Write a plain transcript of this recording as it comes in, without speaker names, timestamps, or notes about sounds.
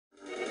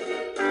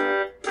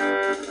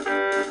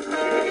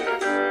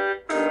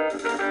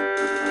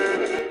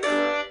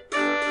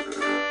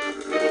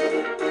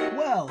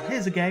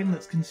is a game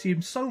that's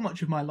consumed so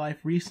much of my life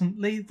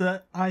recently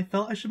that I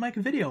felt I should make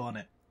a video on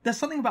it. There's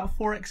something about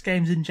 4X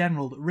games in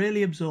general that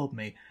really absorbed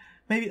me.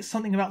 Maybe it's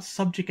something about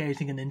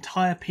subjugating an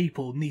entire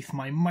people neath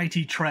my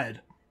mighty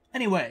tread.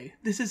 Anyway,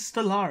 this is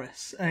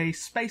Stellaris, a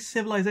space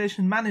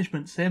civilization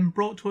management sim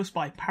brought to us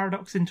by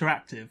Paradox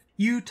Interactive.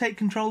 You take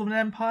control of an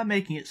empire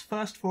making its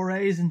first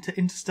forays into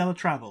interstellar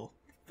travel.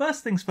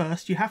 First things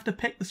first, you have to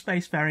pick the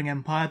spacefaring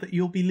empire that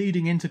you'll be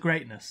leading into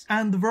greatness,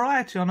 and the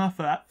variety on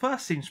offer at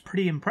first seems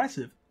pretty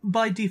impressive.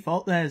 By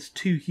default there's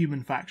 2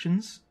 human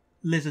factions: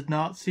 lizard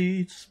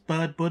Nazis,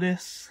 bird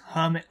Buddhists,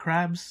 hermit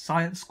crabs,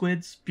 science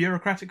squids,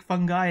 bureaucratic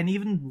fungi, and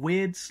even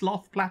weird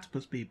sloth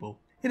platypus people.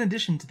 In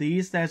addition to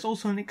these, there's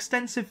also an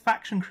extensive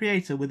faction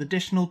creator with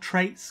additional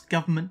traits,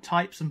 government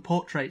types and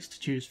portraits to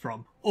choose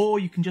from. Or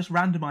you can just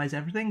randomise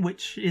everything,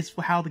 which is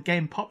how the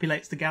game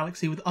populates the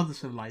galaxy with other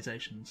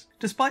civilizations.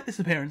 Despite this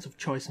appearance of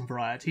choice and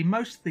variety,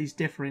 most of these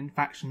differing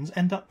factions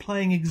end up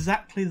playing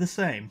exactly the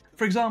same.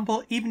 For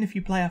example, even if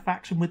you play a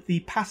faction with the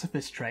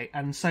pacifist trait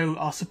and so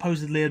are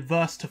supposedly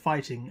adverse to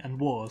fighting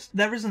and wars,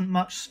 there isn't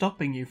much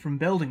stopping you from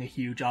building a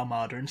huge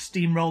armada and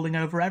steamrolling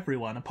over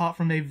everyone apart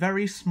from a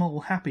very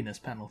small happiness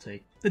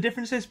penalty. The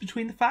differences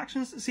between the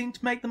factions that seem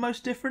to make the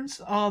most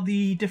difference are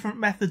the different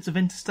methods of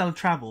interstellar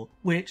travel,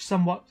 which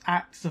somewhat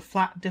act as a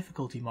flat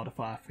difficulty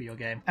modifier for your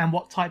game, and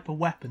what type of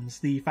weapons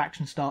the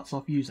faction starts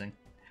off using.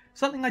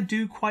 Something I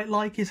do quite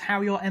like is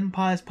how your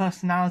empire's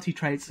personality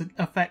traits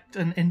affect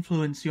and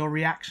influence your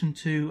reaction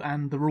to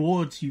and the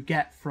rewards you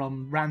get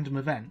from random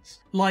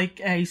events.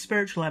 Like, a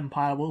spiritual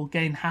empire will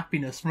gain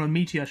happiness from a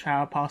meteor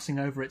shower passing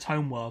over its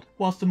homeworld,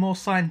 whilst a more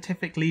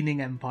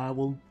scientific-leaning empire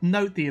will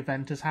note the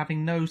event as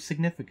having no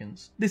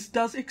significance. This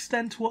does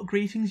extend to what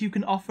greetings you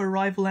can offer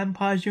rival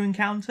empires you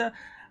encounter.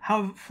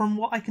 However, from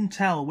what I can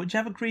tell,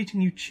 whichever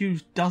greeting you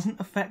choose doesn't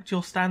affect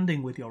your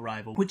standing with your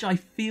rival, which I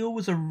feel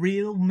was a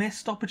real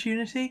missed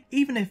opportunity.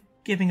 Even if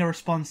giving a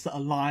response that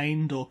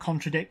aligned or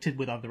contradicted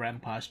with other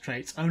empires'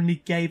 traits only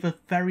gave a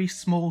very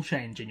small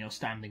change in your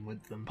standing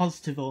with them,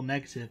 positive or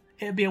negative,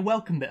 it'd be a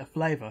welcome bit of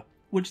flavour,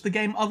 which the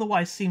game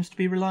otherwise seems to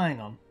be relying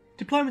on.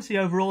 Diplomacy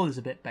overall is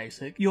a bit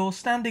basic. Your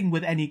standing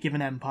with any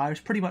given empire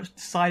is pretty much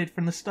decided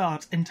from the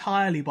start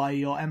entirely by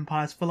your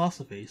empire's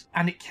philosophies,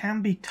 and it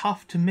can be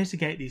tough to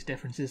mitigate these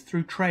differences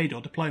through trade or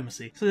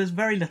diplomacy, so there's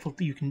very little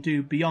you can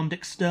do beyond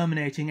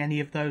exterminating any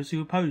of those who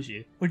oppose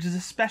you, which is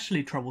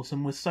especially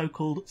troublesome with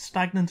so-called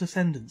stagnant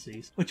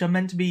ascendancies, which are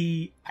meant to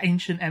be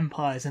ancient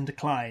empires in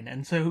decline,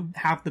 and so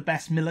have the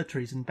best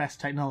militaries and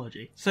best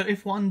technology. So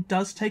if one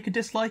does take a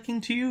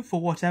disliking to you for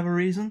whatever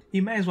reason,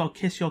 you may as well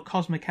kiss your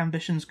cosmic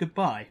ambitions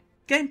goodbye.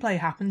 Gameplay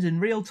happens in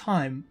real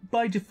time,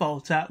 by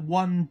default at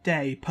 1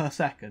 day per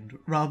second,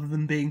 rather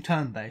than being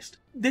turn-based.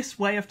 This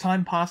way of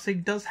time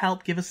passing does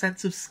help give a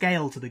sense of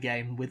scale to the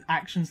game, with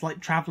actions like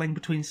travelling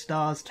between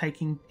stars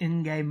taking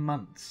in-game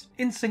months.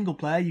 In single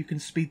player you can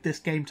speed this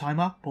game time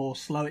up, or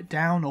slow it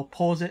down, or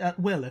pause it at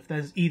will if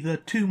there's either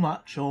too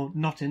much or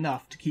not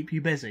enough to keep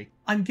you busy.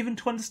 I'm given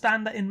to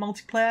understand that in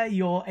multiplayer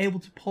you're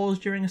able to pause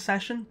during a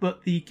session,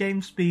 but the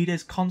game speed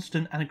is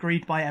constant and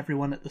agreed by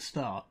everyone at the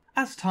start.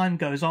 As time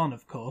goes on,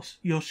 of course,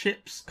 your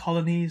ships,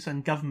 colonies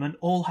and government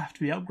all have to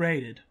be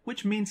upgraded,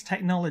 which means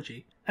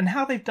technology. And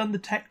how they've done the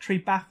tech tree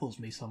baffles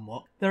me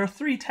somewhat. There are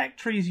 3 tech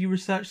trees you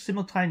research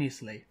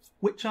simultaneously,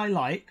 which I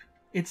like.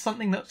 It's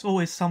something that's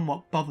always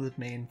somewhat bothered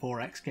me in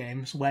 4X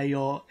games, where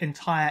your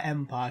entire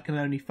empire can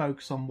only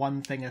focus on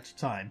one thing at a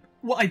time.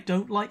 What I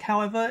don't like,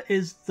 however,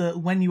 is that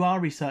when you are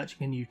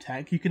researching a new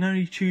tech, you can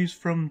only choose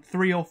from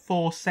 3 or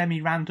 4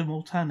 semi-random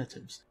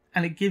alternatives.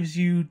 And it gives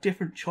you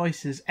different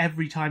choices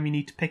every time you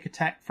need to pick a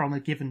tech from a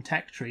given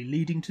tech tree,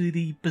 leading to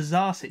the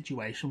bizarre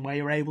situation where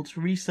you're able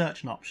to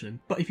research an option,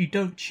 but if you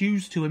don't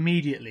choose to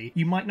immediately,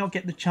 you might not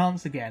get the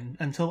chance again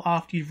until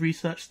after you've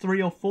researched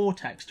 3 or 4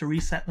 techs to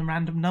reset the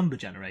random number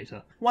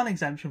generator. One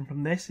exemption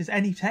from this is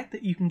any tech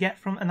that you can get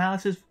from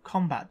analysis of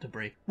combat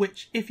debris,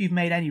 which, if you've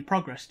made any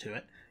progress to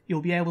it, you'll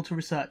be able to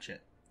research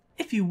it.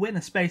 If you win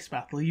a space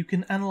battle, you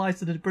can analyse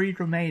the debris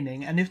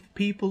remaining, and if the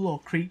people or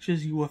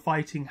creatures you were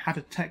fighting had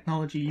a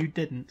technology you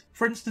didn't,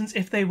 for instance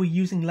if they were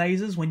using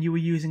lasers when you were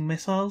using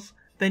missiles,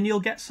 then you'll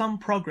get some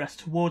progress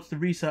towards the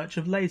research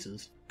of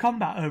lasers.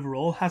 Combat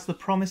overall has the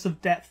promise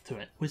of depth to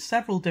it, with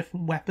several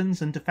different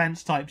weapons and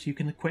defence types you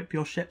can equip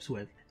your ships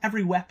with.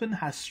 Every weapon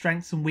has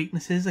strengths and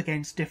weaknesses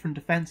against different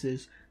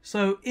defences,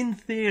 so in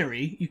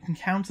theory you can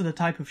counter the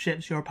type of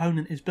ships your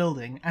opponent is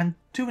building, and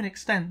to an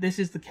extent this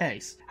is the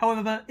case.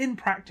 However, in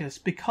practice,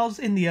 because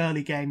in the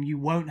early game you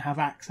won't have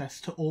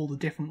access to all the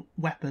different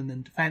weapon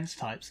and defence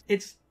types,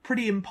 it's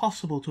pretty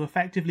impossible to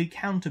effectively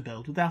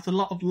counter-build without a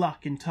lot of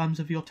luck in terms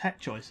of your tech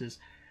choices.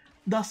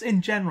 Thus,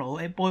 in general,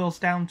 it boils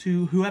down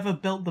to whoever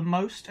built the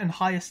most and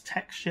highest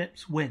tech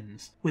ships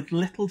wins, with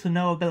little to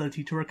no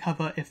ability to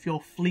recover if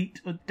your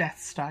fleet or death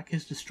stack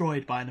is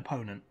destroyed by an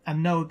opponent,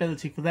 and no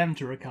ability for them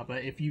to recover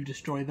if you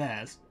destroy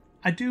theirs.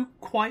 I do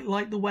quite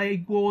like the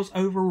way wars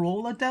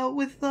overall are dealt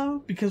with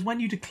though, because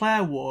when you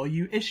declare war,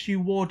 you issue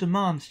war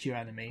demands to your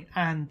enemy,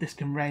 and this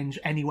can range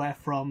anywhere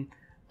from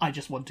I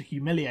just want to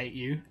humiliate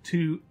you,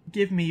 to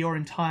give me your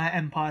entire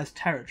empire's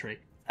territory.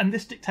 And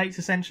this dictates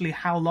essentially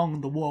how long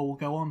the war will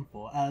go on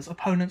for, as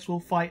opponents will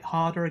fight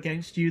harder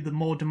against you the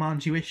more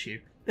demands you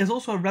issue. There's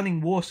also a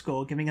running war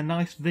score giving a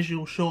nice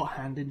visual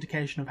shorthand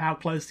indication of how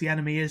close the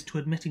enemy is to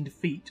admitting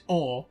defeat,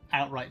 or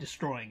outright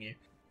destroying you.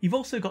 You've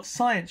also got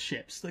science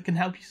ships that can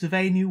help you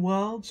survey new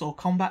worlds or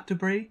combat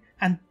debris,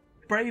 and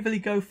bravely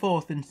go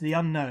forth into the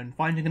unknown,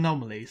 finding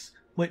anomalies,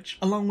 which,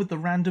 along with the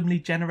randomly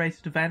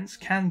generated events,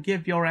 can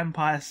give your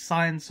empire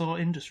science or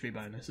industry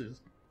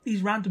bonuses.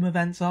 These random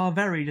events are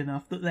varied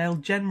enough that they'll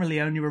generally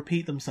only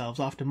repeat themselves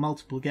after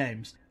multiple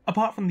games,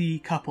 apart from the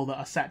couple that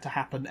are set to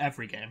happen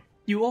every game.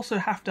 You also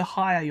have to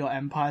hire your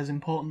empire's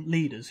important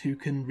leaders who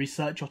can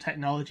research your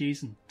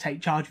technologies and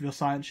take charge of your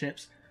science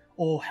ships,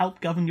 or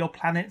help govern your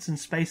planets and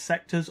space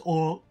sectors,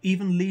 or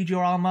even lead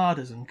your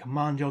armadas and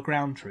command your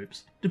ground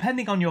troops.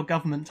 Depending on your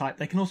government type,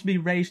 they can also be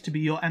raised to be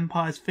your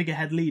empire's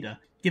figurehead leader,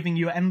 giving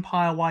you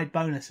empire-wide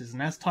bonuses,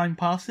 and as time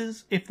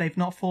passes, if they've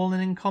not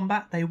fallen in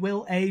combat, they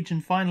will age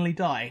and finally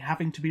die,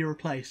 having to be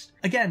replaced.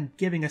 Again,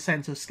 giving a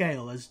sense of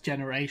scale as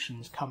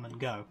generations come and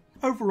go.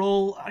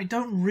 Overall, I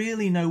don't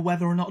really know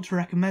whether or not to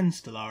recommend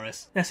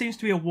Stellaris. There seems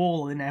to be a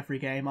wall in every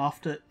game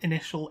after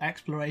initial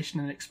exploration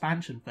and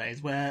expansion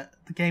phase, where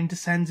the game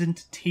descends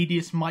into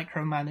tedious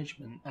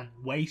micromanagement and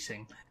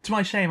waiting. To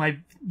my shame,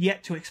 I've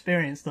yet to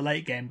experience the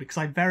late game because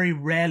I very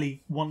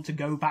rarely want to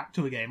go back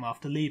to a game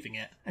after leaving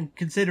it, and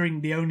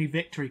considering the only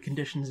victory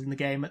conditions in the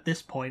game at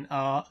this point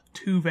are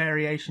 2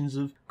 variations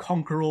of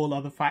conquer all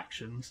other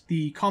factions,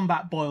 the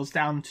combat boils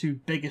down to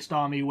biggest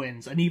army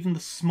wins, and even the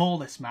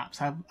smallest maps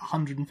have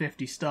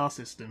 150 star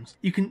systems.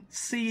 You can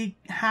see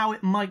how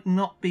it might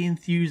not be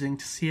enthusing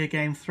to see a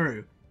game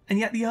through. And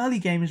yet the early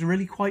game is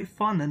really quite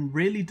fun and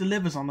really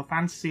delivers on the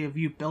fantasy of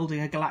you building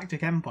a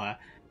galactic empire.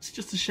 It's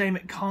just a shame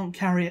it can't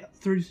carry it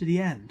through to the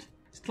end.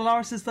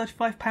 Stellaris is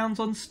 £35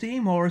 on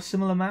Steam, or a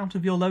similar amount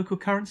of your local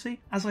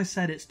currency. As I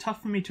said, it's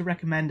tough for me to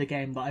recommend a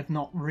game that I've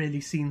not really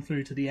seen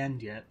through to the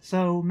end yet,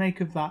 so make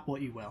of that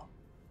what you will.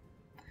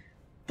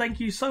 Thank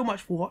you so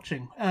much for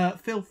watching.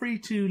 Feel free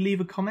to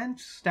leave a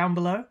comment down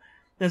below.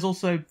 There's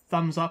also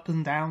thumbs up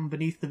and down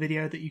beneath the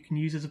video that you can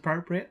use as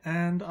appropriate,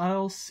 and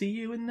I'll see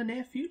you in the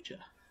near future.